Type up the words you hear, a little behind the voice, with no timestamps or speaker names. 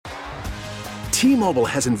T-Mobile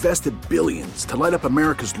has invested billions to light up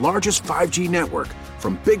America's largest 5G network,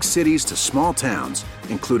 from big cities to small towns,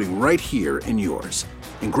 including right here in yours.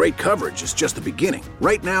 And great coverage is just the beginning.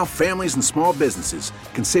 Right now, families and small businesses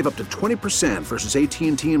can save up to 20% versus AT&T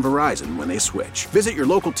and Verizon when they switch. Visit your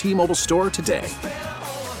local T-Mobile store today.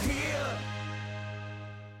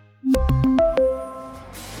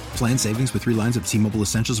 Plan savings with 3 lines of T-Mobile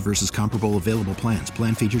Essentials versus comparable available plans.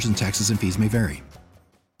 Plan features and taxes and fees may vary.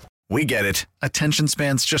 We get it. Attention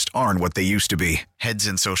spans just aren't what they used to be. Heads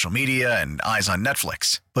in social media and eyes on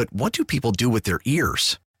Netflix. But what do people do with their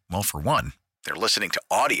ears? Well, for one, they're listening to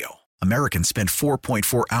audio. Americans spend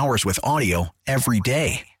 4.4 hours with audio every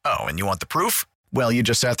day. Oh, and you want the proof? Well, you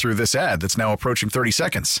just sat through this ad that's now approaching 30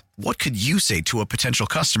 seconds. What could you say to a potential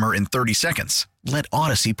customer in 30 seconds? Let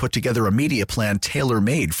Odyssey put together a media plan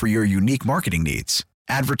tailor-made for your unique marketing needs.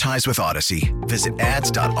 Advertise with Odyssey. Visit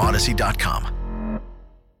ads.odyssey.com.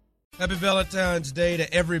 Happy Valentine's Day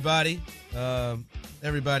to everybody.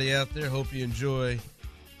 Everybody out there, hope you enjoy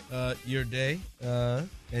your day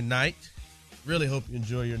and night. Really hope you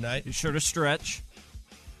enjoy your night. Be sure to stretch.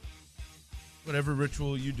 Whatever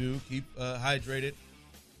ritual you do, keep hydrated.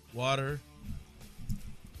 Water,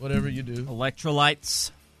 whatever you do. Electrolytes.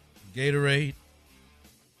 Gatorade.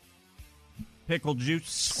 Pickle juice.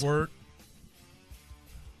 Squirt.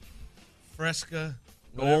 Fresca.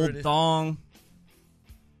 Gold thong.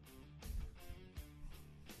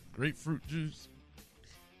 Grapefruit juice.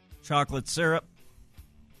 Chocolate syrup.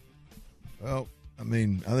 Well, I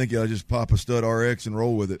mean, I think y'all just pop a Stud RX and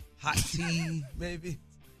roll with it. Hot tea, maybe.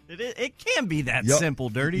 It can be that simple,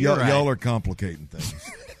 Dirty. You're right. Y'all are complicating things.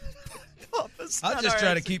 I'm just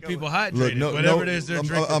trying to keep people hydrated. Look, whatever it is they're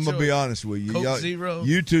drinking. I'm going to be honest with you. Coke Zero.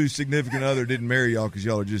 You two significant other didn't marry y'all because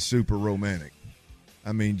y'all are just super romantic.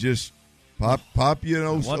 I mean, just pop Stud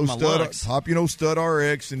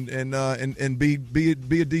RX and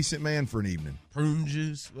be a decent man for an evening. Prune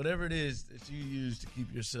juice, whatever it is that you use to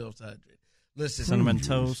keep yourselves hydrated. Listen, cinnamon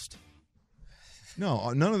toast. No,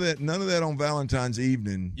 none of that on Valentine's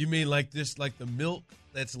evening. You mean like this, like the milk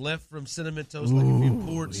that's left from cinnamon toast? Like if you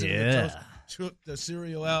poured cinnamon toast, took the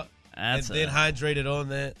cereal out, and then hydrated on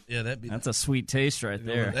that? Yeah, that's a sweet taste right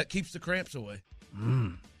there. That keeps the cramps away.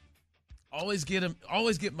 Always get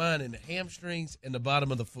mine in the hamstrings and the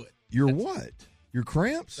bottom of the foot. What? Your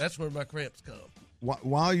cramps? That's where my cramps come.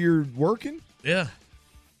 While you're working? Yeah.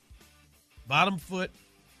 Bottom foot,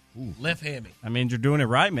 left hammy. I mean, you're doing it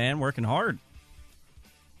right, man. Working hard.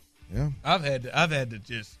 Yeah. I've had to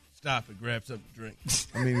just stop and grab something to drink.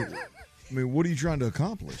 I mean, what are you trying to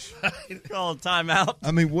accomplish? Call a timeout.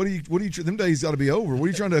 I mean, what do you? Them days got to be over. What are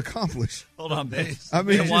you trying to accomplish? Hold on, babe. I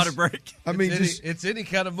mean, a water break. I mean, it's any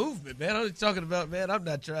kind of movement, man. I'm talking about, man. I'm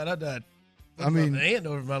not putting my hand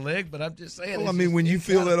over my leg, but I'm just saying. Well, I mean, when you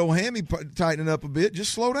feel that old hammy tightening up a bit,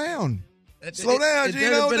 just slow down. Slow down,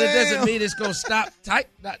 Gino. But it doesn't mean it's going to stop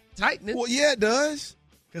not tightening. Well, yeah, it does.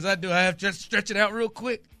 Because I have to stretch it out real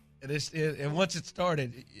quick. And once it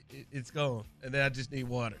started, it's gone. And then I just need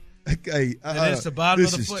water. Okay, and it's the bottom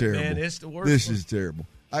of the foot, terrible. man. It's the worst. This is terrible.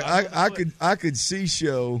 I could see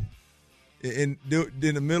show in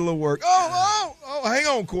the middle of work. Oh, hang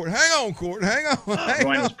on, Court. Hang on.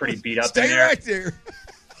 Roy was pretty beat up. Stay right there.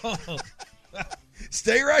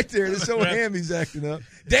 Stay right there. This old hammy's acting up.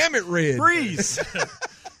 Damn it, Red. Freeze.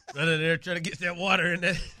 Running there trying to get that water in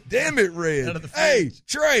there. Damn it, Red. Hey,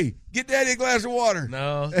 Trey, get Daddy a glass of water.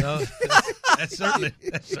 No. That's certainly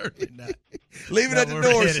not. Leave it at the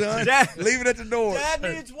door, son. Leave it at the door. Dad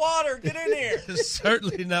needs water. Get in here. It's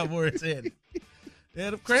certainly not where it's headed. Yeah,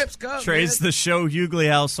 the cramps come. Trey's the show Hughley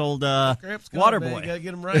household water boy. You got to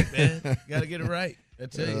get them right, man. Got to get it right. I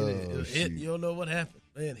tell you, you don't know what happened.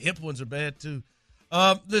 Man, hip ones are bad, too.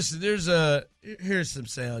 Listen, here's some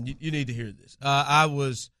sound. You need to hear this. I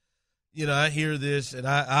hear this, and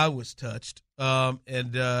I was touched. Boy,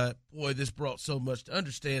 this brought so much to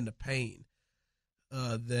understand the pain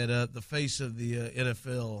that the face of the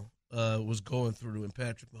NFL was going through in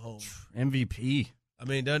Patrick Mahomes. MVP. I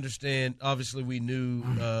mean, to understand, obviously we knew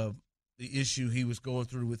the issue he was going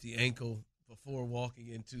through with the ankle before walking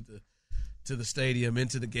into the stadium,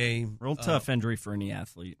 into the game. Real tough injury for any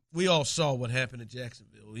athlete. We all saw what happened in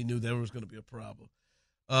Jacksonville. We knew there was going to be a problem.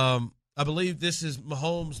 I believe this is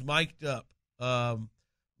Mahomes mic'd up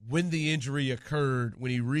when the injury occurred,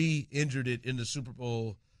 when he re-injured it in the Super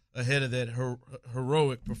Bowl ahead of that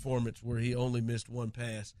heroic performance where he only missed one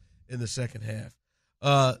pass in the second half.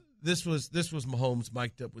 This was Mahomes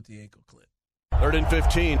mic'd up with the ankle clip. 3rd and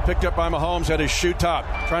 15. Picked up by Mahomes at his shoe top.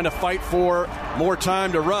 Trying to fight for more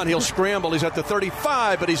time to run. He'll scramble. He's at the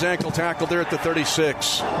 35, but he's ankle tackled there at the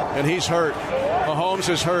 36. And he's hurt. Mahomes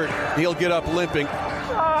is hurt. He'll get up limping.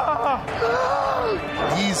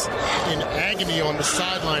 He's in agony on the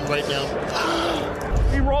sideline right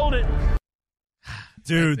now. He rolled it.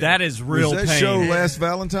 Dude, that is real pain. Was that show last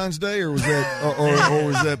Valentine's Day, or was that or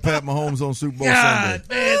was that Pat Mahomes on Super Bowl Sunday?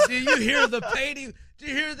 Man, did you hear the pain? Did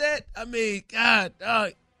you hear that? I mean, God,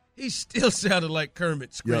 he still sounded like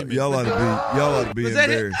Kermit screaming. Y'all ought to be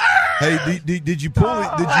embarrassed. Hey, did you pull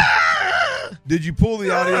it? Did you pull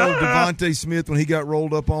the audio of Devontae Smith when he got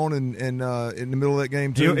rolled up on and in the middle of that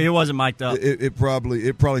game too? He wasn't mic'd up. It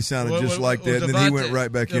probably sounded just like that, and then he went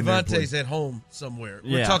right back in there. Devontae's at home somewhere.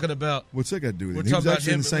 We're talking about what's that got to do with it? He was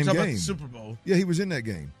actually in the same game. About the Super Bowl. Yeah, he was in that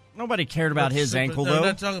game. Nobody cared about his ankle though. I'm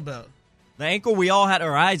not talking about the ankle we all had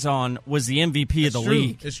our eyes on was the MVP of the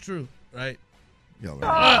league. It's true, right? He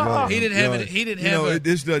didn't have an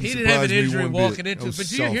injury walking into it. But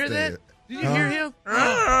do you hear that? Did you hear him?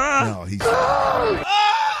 No, he's on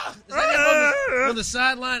the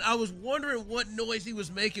sideline. I was wondering what noise he was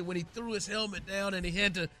making when he threw his helmet down and he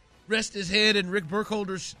had to rest his head in Rick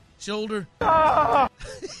Burkholder's shoulder.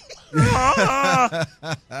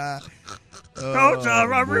 Coach,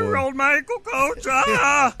 I re-rolled my ankle, Coach.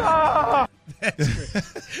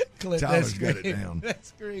 Tyler's got it down. That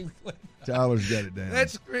scream, Clint. Tyler's got it down. That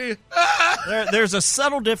scream. There's a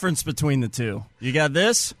subtle difference between the two. You got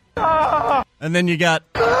this, and then you got.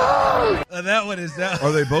 That one is that.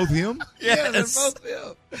 Are they both him? Yeah, they're both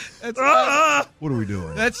him. That's right. What are we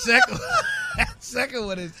doing? That second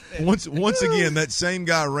one is. Once again, that same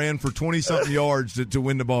guy ran for 20-something yards to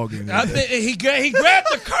win the ball game. He grabbed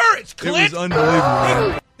the courage, Clint. It was unbelievable,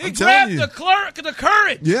 man. He grabbed the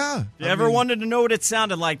courage. Yeah. You ever wanted to know what it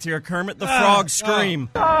sounded like to hear Kermit the Frog scream?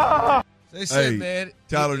 They said, man.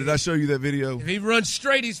 Tyler, did I show you that video? If he runs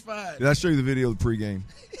straight, he's fine. Did I show you the video of the pregame?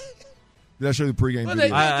 Did I show you the pregame video?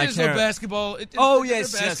 It's a basketball.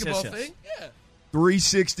 Basketball thing. Yeah.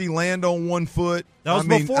 360, land on one foot. That was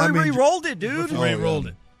before he re-rolled it, dude. Before he rolled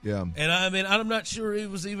it. Yeah. And I'm not sure it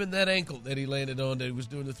was even that ankle that he landed on that he was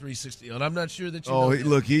doing the 360 on. I'm not sure that you know that.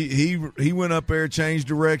 Look, he went up there, changed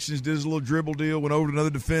directions, did his little dribble deal, went over to another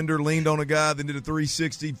defender, leaned on a guy, then did a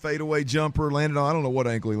 360 fadeaway jumper, landed on, I don't know what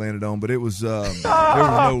ankle he landed on, but it was there was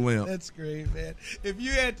no limp. That's great, man. If you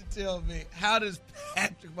had to tell me, how does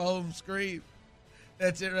Patrick Mahomes scream?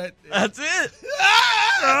 That's it right there. That's it. Is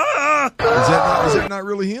that not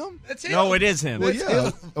really him? That's him. No, it is him. Well, yeah.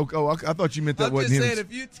 I thought you meant that wasn't him. I'm just saying,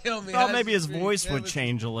 if you tell me, thought maybe his voice would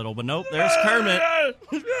change a little, but nope. There's Kermit. I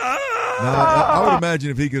would imagine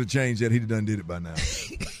if he could have changed that, he'd have done did it by now.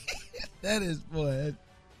 That is, boy,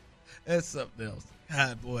 that's something else.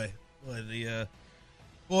 God, boy, the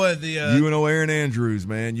UNO Aaron Andrews,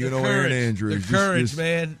 man. UNO Aaron Andrews. The courage,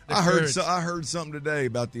 man. I heard something today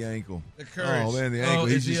about the ankle. The courage. Oh man, the ankle.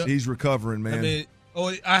 He's recovering, man. I mean,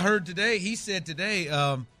 I heard today. He said today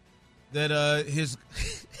that his.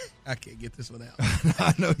 I can't get this one out.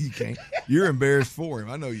 I know you can't. You're embarrassed for him.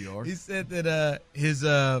 I know you are. He said that his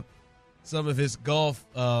some of his golf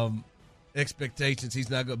expectations he's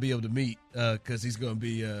not going to be able to meet because he's going to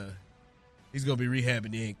be. He's going to be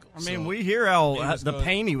rehabbing the ankle. I mean, we hear the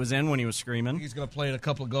pain he was in when he was screaming. He's going to play in a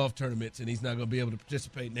couple of golf tournaments, and he's not going to be able to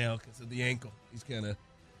participate now because of the ankle. He's kind of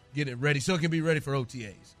getting it ready so he can be ready for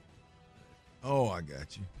OTAs. Oh, I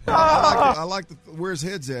got you. I like where his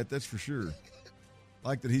head's at. That's for sure. I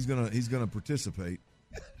like that he's gonna participate.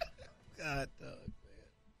 God,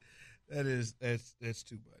 man, that's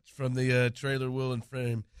too much. From the Trailer Wheel and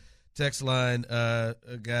Frame text line, a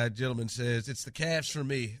gentleman says it's the calves for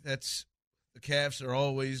me. The calves are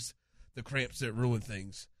always the cramps that ruin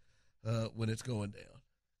things when it's going down.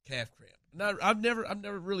 Calf cramp. I've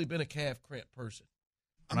never really been a calf cramp person.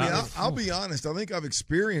 I mean, I'll be honest. I think I've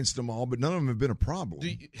experienced them all, but none of them have been a problem.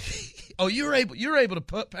 You're able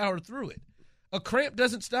to power through it. A cramp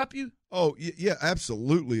doesn't stop you? Oh yeah,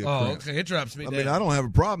 absolutely. Cramp. Okay, it drops me down. I mean, I don't have a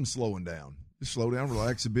problem slowing down. Just slow down,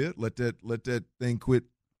 relax a bit, let that thing quit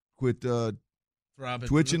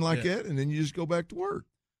twitching like that, and then you just go back to work.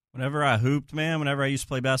 Whenever I hooped, man, whenever I used to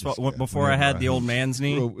play basketball, before I had the old man's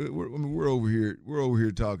knee. We're over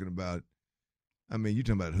here talking about. I mean, you're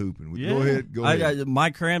talking about hooping. Yeah. Go ahead. My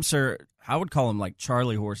cramps are, I would call them like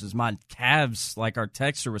Charlie horses. My calves, like our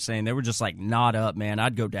texter was saying, they were just like knot up, man.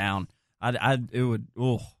 I'd go down. Bad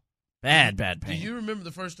pain. Do you remember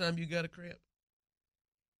the first time you got a cramp?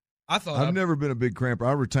 I've never been a big cramper.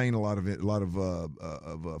 I retain a lot of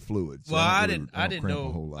fluid. So well, I didn't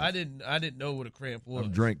know what a cramp was.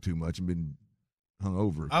 I've drank too much and been hung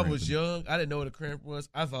over. I was young. I didn't know what a cramp was.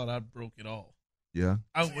 I thought I broke it all. Yeah.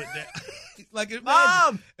 I would like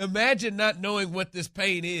imagine not knowing what this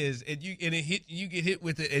pain is, and you get hit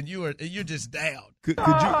with it, and you're just down.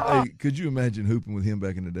 Could you imagine hooping with him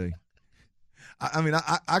back in the day? I mean,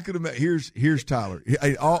 I could imagine. Here's Tyler.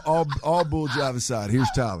 Hey, all bull jive aside, here's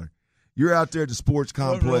Tyler. You're out there at the sports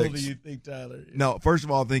complex. What role do you think Tyler is? No, first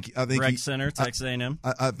of all, I think Rec Center, Texas A&M.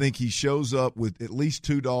 I think he shows up with at least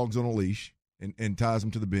 2 dogs on a leash and ties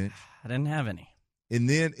them to the bench. I didn't have any. And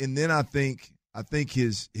then I think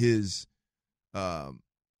his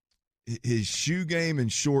shoe game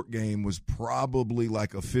and short game was probably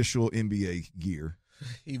like official NBA gear.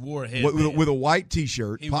 He wore a headband. With a white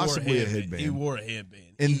T-shirt, possibly a headband. He wore a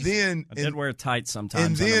headband. And then I did wear tights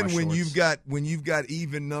sometimes. And then when shorts. you've got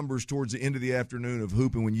even numbers towards the end of the afternoon of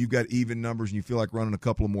hooping, when you've got even numbers and you feel like running a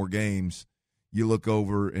couple of more games, you look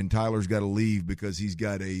over and Tyler's got to leave because he's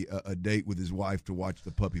got a date with his wife to watch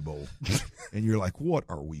the Puppy Bowl, and you're like, what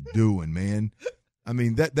are we doing, man? I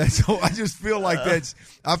mean that's I just feel like that's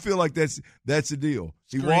the deal.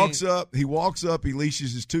 He walks up, he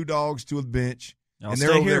leashes his 2 dogs to a bench. And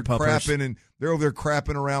they're over there crapping, and they're over there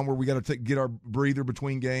crapping around where we got to get our breather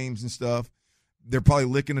between games and stuff. They're probably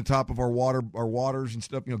licking the top of our waters and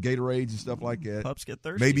stuff, Gatorades and stuff like that. Pups get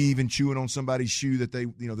thirsty. Maybe even chewing on somebody's shoe that they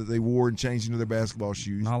wore and changed into their basketball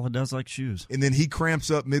shoes. Nala does like shoes. And then he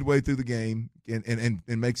cramps up midway through the game and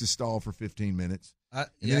makes a stall for 15 minutes. Then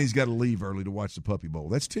he's got to leave early to watch the Puppy Bowl.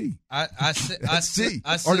 That's T. That's T.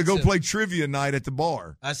 Or to go play trivia night at the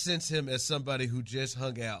bar. I sense him as somebody who just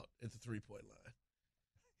hung out at the 3-point line.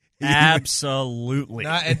 Absolutely.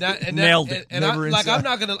 Nailed it. And I'm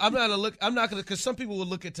not gonna because some people will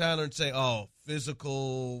look at Tyler and say, "Oh,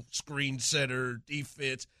 physical screen setter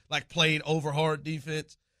defense, like played over hard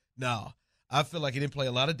defense." No, I feel like he didn't play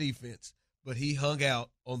a lot of defense, but he hung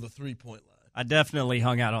out on the 3-point line. I definitely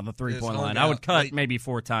hung out on the 3-point line. I would cut maybe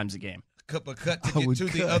 4 times a game. Cut to get to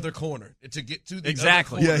the other corner. To get to the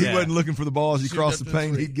exactly. other corner. Yeah, he wasn't looking for the ball as he crossed the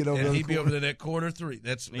paint. He'd get over there. He'd be over to that corner 3.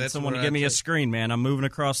 That's someone to give me a screen, man. I'm moving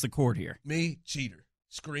across the court here. Me, cheater,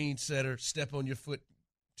 screen setter, step on your foot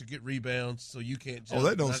to get rebounds so you can't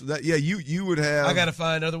jump. You would have. I got to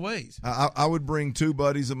find other ways. I would bring 2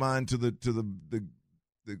 buddies of mine to the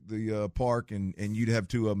park, and you'd have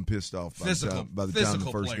 2 of them pissed off by the time the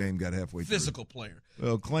first game got halfway through. Physical player.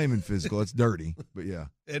 Well, claiming physical, that's dirty, but yeah.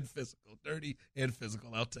 And physical. Dirty and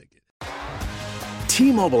physical. I'll take it.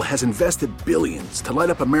 T-Mobile has invested billions to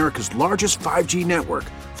light up America's largest 5G network,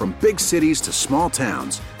 from big cities to small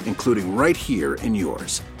towns, including right here in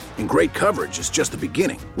yours. And great coverage is just the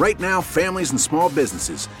beginning. Right now, families and small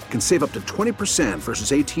businesses can save up to 20%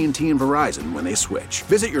 versus AT&T and Verizon when they switch.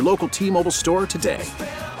 Visit your local T-Mobile store today.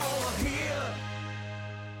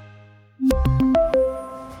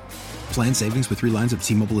 Plan savings with 3 lines of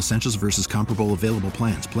T-Mobile Essentials versus comparable available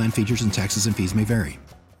plans. Plan features and taxes and fees may vary.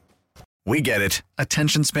 We get it.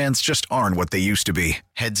 Attention spans just aren't what they used to be.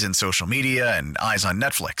 Heads in social media and eyes on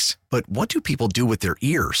Netflix. But what do people do with their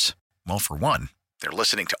ears? Well, for one, they're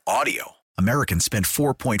listening to audio. Americans spend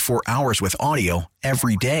 4.4 hours with audio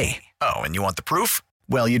every day. Oh, and you want the proof?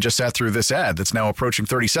 Well, you just sat through this ad that's now approaching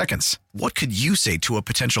 30 seconds. What could you say to a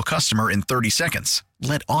potential customer in 30 seconds?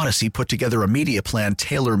 Let Odyssey put together a media plan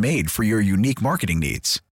tailor-made for your unique marketing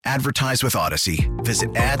needs. Advertise with Odyssey.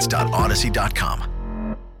 Visit ads.odyssey.com.